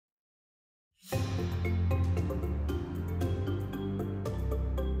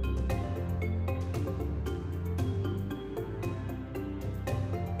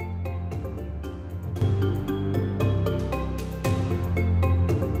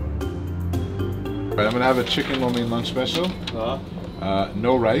Right, I'm gonna have a chicken lo mein lunch special.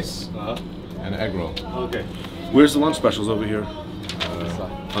 No rice and egg roll. Okay. Where's the lunch specials over here?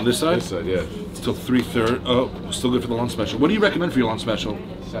 On this side? This side, yeah. It's till 3:30. Oh, still good for the lunch special. What do you recommend for your lunch special?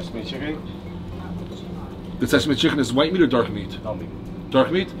 Sesame chicken. The sesame chicken is white meat or dark meat? No meat.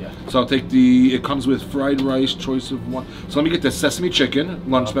 Dark meat? Yeah. So I'll take the, it comes with fried rice, choice of one. So let me get the sesame chicken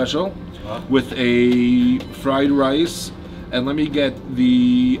lunch special with a fried rice, and let me get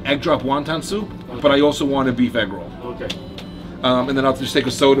the egg drop wonton soup, but I also want a beef egg roll. Okay. And then I'll just take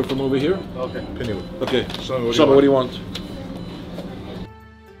a soda from over here. Okay. Okay. Shlomo, what do you want?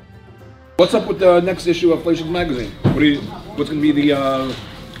 What's up with the next issue of Fleischer's magazine? What's going to be the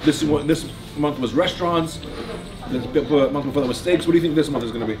this month was restaurants. This month before that was steaks. What do you think this month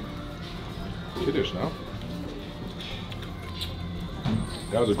is going to be? Kiddush, no?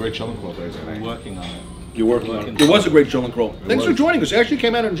 That was a great chilling crawl Thursday night. Working on it. You're working on it. It was a great chilling crawl. Thanks for joining us. You actually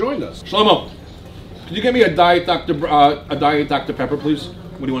came out and joined us. Shlomo, can you get me a Diet Dr. Pepper, please?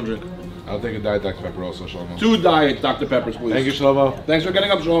 What do you want to drink? I'll take a Diet Dr. Pepper also, Shlomo. 2 Diet Dr. Peppers, please. Thank you, Shlomo. Thanks for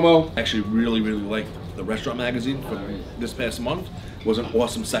getting up, Shlomo. Actually, really liked the restaurant magazine from this past month. It was an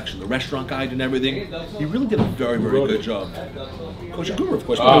awesome section. The restaurant guide and everything. He really did a very good job. Kosher Guru, of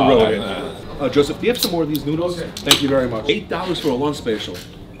course. Joseph, do you have some more of these noodles? Thank you very much. $8 for a lunch special.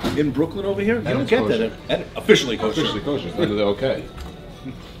 In Brooklyn over here? You don't get that. And officially kosher. Officially kosher. Okay.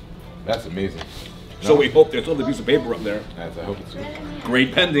 That's amazing. So we hope there's another piece of paper up there. I hope it's good.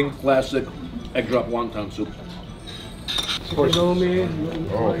 Great pending, classic egg drop wonton soup. Lo mein.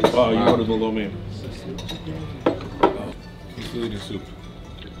 Oh, you ordered the lo mein. He's still eating soup.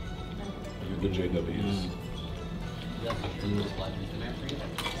 Good JWs.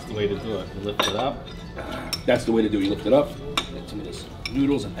 That's the way to do it. You lift it up. That's the way to do it. You lift it up. Get some of this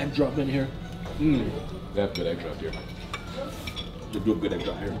noodles and egg drop in here. They have good egg drop here. They do a good egg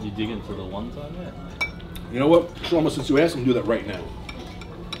drop here. Did you dig into the wonton yet? You know what, Shlomo, since you asked, I'm going to do that right now.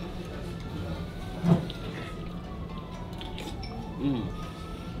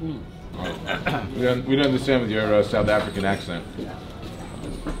 We don't understand with your South African accent.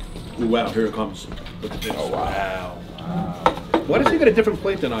 Ooh, wow, here it comes. Look at this. Oh, wow. Why does he get a different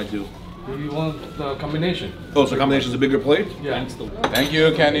plate than I do? You want the combination? Oh, so the combination's a bigger plate? Yeah. Thank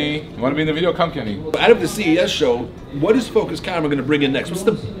you, Kenny. You want to be in the video? Come, Kenny. Out of the CES show, what is Focus Camera going to bring in next? What's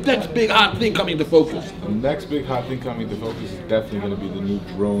the next big hot thing coming to Focus? The next big hot thing coming to Focus is definitely going to be the new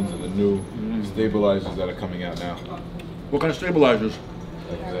drones and the new stabilizers that are coming out now. What kind of stabilizers?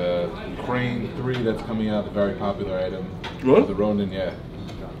 Like the Crane 3 that's coming out, the very popular item. What? The Ronin, yeah.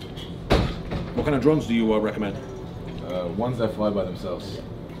 What kind of drones do you recommend? Ones that fly by themselves.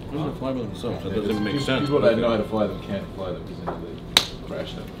 Ones that fly by themselves. That doesn't make sense. People that know how to fly them can't fly them because they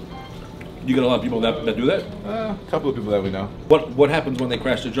crash them. You get a lot of people that do that? A couple of people that we know. What happens when they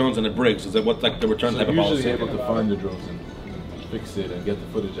crash the drones and it breaks? Is that what like the return type of policy? Usually able to find the drones and fix it and get the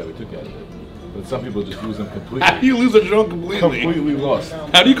footage that we took out of it. But some people just lose them completely. How do you lose a drone completely? Completely lost.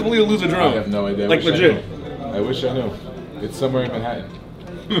 How do you completely lose a drone? I have no idea. Like legit? I wish I knew. It's somewhere in Manhattan.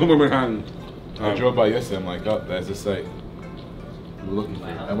 Manhattan. I drove by yesterday. I'm like, oh, there's a site. We were looking for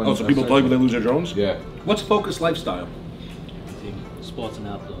it. Oh, so people tell you when they lose their drones? Yeah. What's Focus Lifestyle? Sports and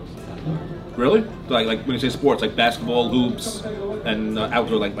outdoors. Really? Like when you say sports, like basketball, hoops, and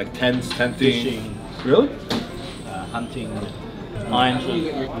outdoor, like tents, tenting. Fishing. Really? Hunting. Irons,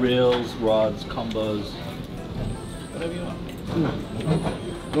 reels, rods, combos. Whatever you want.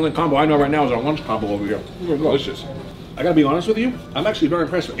 The only combo I know right now is our lunch combo over here. Delicious. I gotta be honest with you, I'm actually very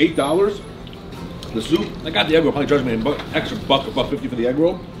impressed with $8. The soup, I got the egg roll, probably charged me an extra $1.50 for the egg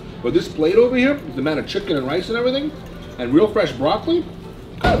roll. But this plate over here, with the amount of chicken and rice and everything, and real fresh broccoli,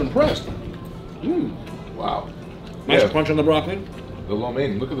 kind of impressed. Wow. Nice crunch on the broccoli. The lo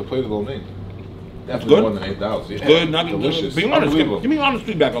mein. Look at the plate of lo mein. That's Definitely good. more than $8. Yeah. It's good, not delicious. Be honest, Unbelievable. give me honest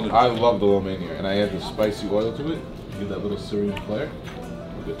feedback on this. I love the lo mein here, and I add the spicy oil to it. Give that little Syrian flair.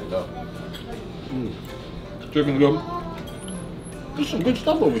 We're good to go. Chicken's good. There's some good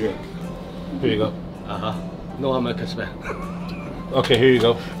stuff over here. Here you go. No American spare. Okay, here you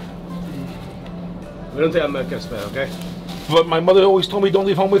go. We don't take American spare, okay? But my mother always told me don't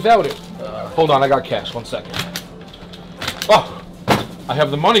leave home without it. Hold on, I got cash. 1 second. Oh, I have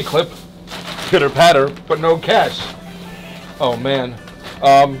the money clip. Pitter patter, but no cash. Oh man.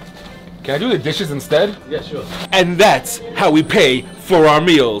 Can I do the dishes instead? Yeah, sure. And that's how we pay for our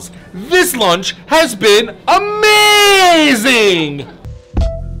meals. This lunch has been amazing!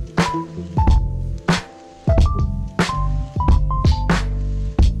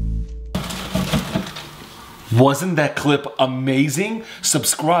 Wasn't that clip amazing?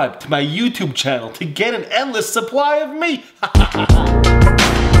 Subscribe to my YouTube channel to get an endless supply of me.